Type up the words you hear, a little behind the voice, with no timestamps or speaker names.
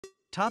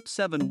Top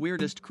 7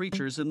 Weirdest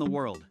Creatures in the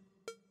World.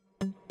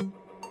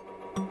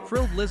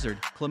 Frilled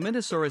lizard,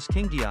 Chlamydosaurus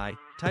kingii,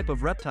 type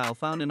of reptile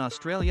found in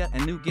Australia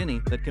and New Guinea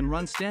that can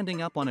run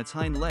standing up on its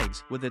hind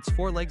legs with its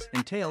forelegs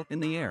and tail in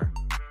the air.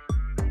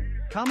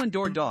 Common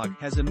door dog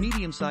has a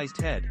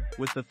medium-sized head,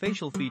 with the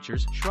facial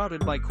features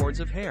shrouded by cords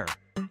of hair.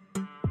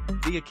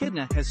 The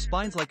echidna has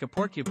spines like a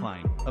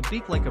porcupine, a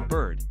beak like a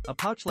bird, a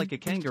pouch like a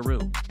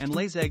kangaroo, and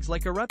lays eggs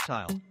like a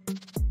reptile.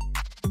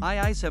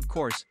 Eyes have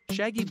coarse,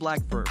 shaggy black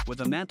fur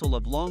with a mantle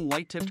of long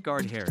white-tipped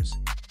guard hairs.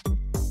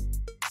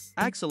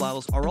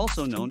 Axolotls are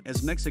also known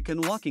as Mexican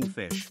walking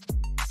fish.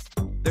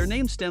 Their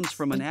name stems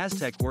from an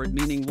Aztec word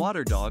meaning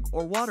water dog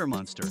or water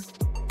monster.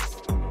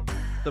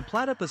 The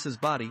platypus's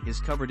body is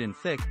covered in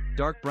thick,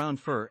 dark brown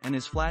fur and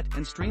is flat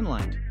and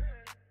streamlined.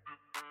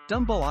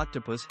 Dumbo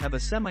octopus have a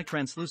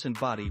semi-translucent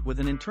body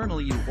with an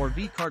internal U or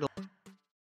V cartilage.